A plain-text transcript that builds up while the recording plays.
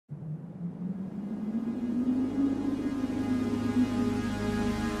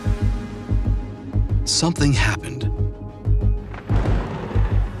something happened.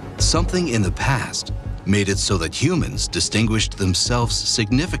 Something in the past made it so that humans distinguished themselves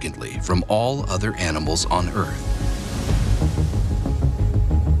significantly from all other animals on Earth.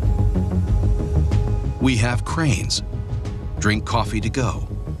 We have cranes, drink coffee to go,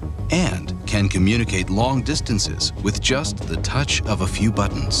 and can communicate long distances with just the touch of a few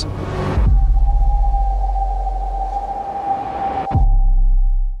buttons.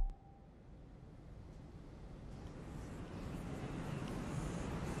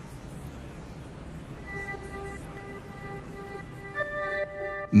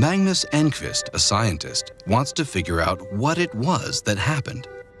 Magnus Enquist, a scientist, wants to figure out what it was that happened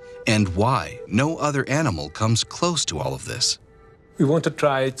and why no other animal comes close to all of this. We want to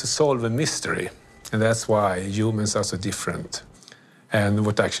try to solve a mystery, and that's why humans are so different, and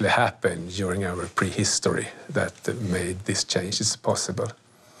what actually happened during our prehistory that made these changes possible.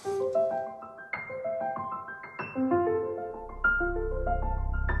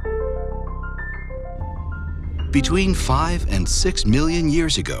 Between 5 and 6 million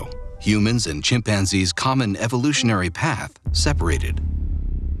years ago, humans and chimpanzees' common evolutionary path separated.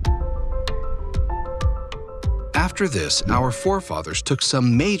 After this, our forefathers took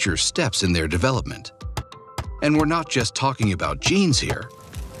some major steps in their development. And we're not just talking about genes here,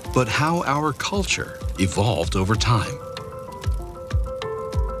 but how our culture evolved over time.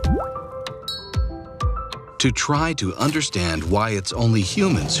 To try to understand why it's only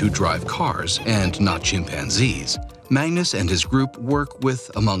humans who drive cars and not chimpanzees, Magnus and his group work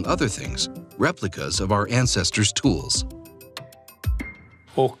with, among other things, replicas of our ancestors' tools.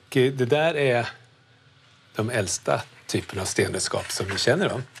 Och det där är de äldsta typerna av stenredskap som vi känner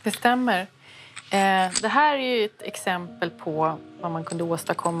dem. Det stämmer. Det här är ju ett exempel på vad man kunde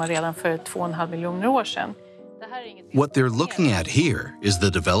åstadkomma redan för 2,5 miljoner år sedan. What they're looking at here is the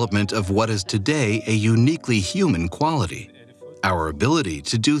development of what is today a uniquely human quality, our ability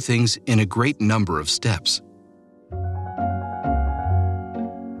to do things in a great number of steps.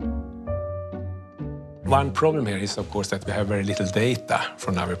 One problem here is, of course, that we have very little data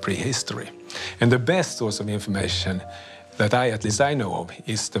from our prehistory. And the best source of information that at least I know of,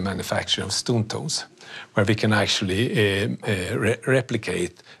 is the manufacture of stone tools, where we can actually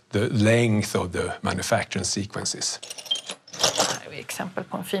replicate the length of the manufacturing sequences. Här är ett exempel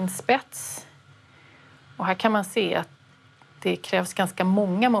på en fin spets. Och här kan man se att det krävs ganska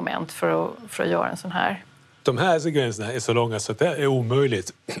många moment för att göra en sån här. De här sekvenserna är så långa så att det är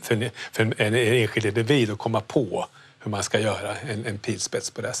omöjligt för en enskild individ att komma på hur man ska göra en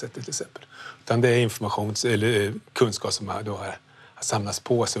pilspets på det här sättet till exempel. Utan det är eller kunskap som har samlats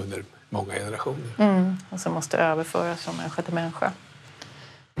på sig under många generationer. Och som måste överföras från människa till människa.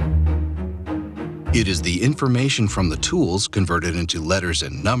 It is the information from the tools converted into letters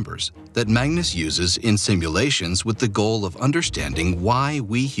and numbers that Magnus uses in simulations with the goal of understanding why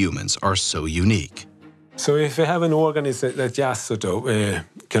we humans are so unique. So if we have an organism that just sort of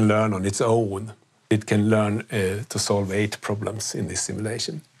can learn on its own, it can learn to solve 8 problems in this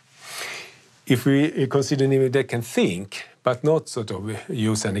simulation. If we consider an individual that can think, but not sort of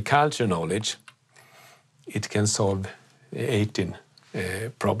use any culture knowledge, it can solve 18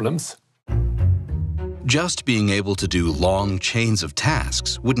 problems. Just being able to do long chains of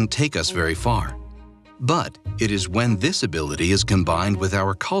tasks wouldn't take us very far. But it is when this ability is combined with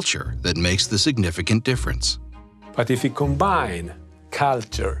our culture that makes the significant difference. But if we combine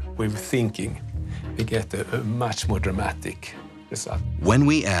culture with thinking, we get a much more dramatic result. When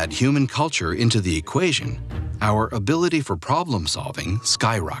we add human culture into the equation, our ability for problem solving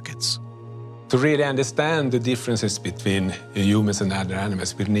skyrockets. To really understand the differences between humans and other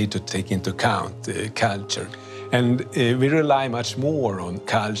animals, we need to take into account culture. And we rely much more on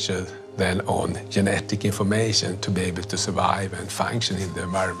culture than on genetic information to be able to survive and function in the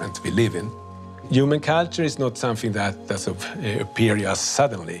environment we live in. Human culture is not something that appears just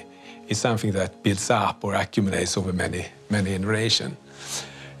suddenly. It's something that builds up or accumulates over many generations.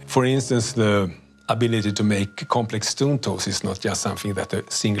 For instance, the ability to make complex stone tools is not just something that a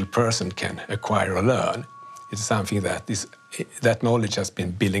single person can acquire or learn. It's something that knowledge has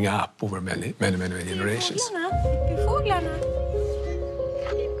been building up over many generations.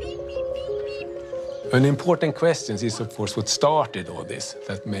 An important question is, of course, what started all this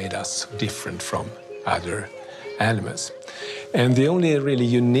that made us different from other animals. And the only really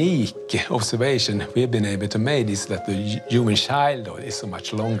unique observation we've been able to make is that the human childhood is so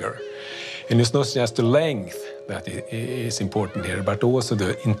much longer. And it's not just the length that is important here, but also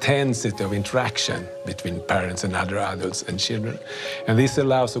the intensity of interaction between parents and other adults and children. And this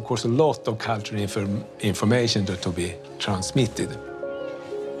allows, of course, a lot of cultural information to be transmitted.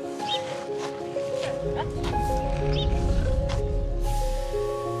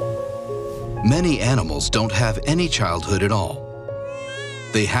 Many animals don't have any childhood at all.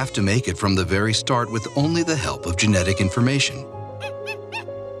 They have to make it from the very start with only the help of genetic information.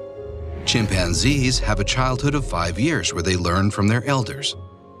 Chimpanzees have a childhood of 5 years where they learn from their elders.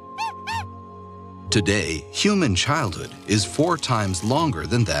 Today, human childhood is 4 times longer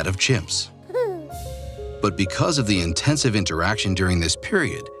than that of chimps. But because of the intensive interaction during this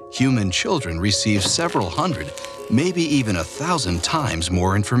period, human children receive several hundred, maybe even 1,000 times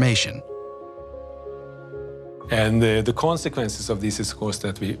more information. And the consequences of this is, of course,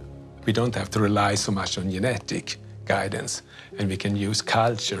 that we don't have to rely so much on genetic guidance, and we can use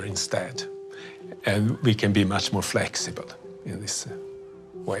culture instead. And we can be much more flexible in this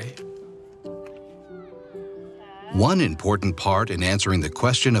way. One important part in answering the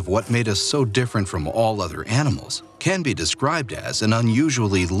question of what made us so different from all other animals can be described as an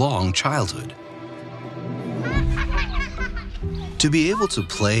unusually long childhood. To be able to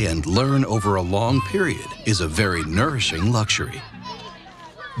play and learn over a long period is a very nourishing luxury.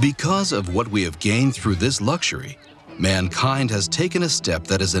 Because of what we have gained through this luxury, mankind has taken a step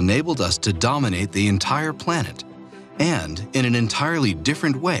that has enabled us to dominate the entire planet, and in an entirely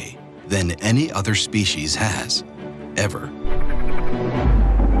different way than any other species has, ever.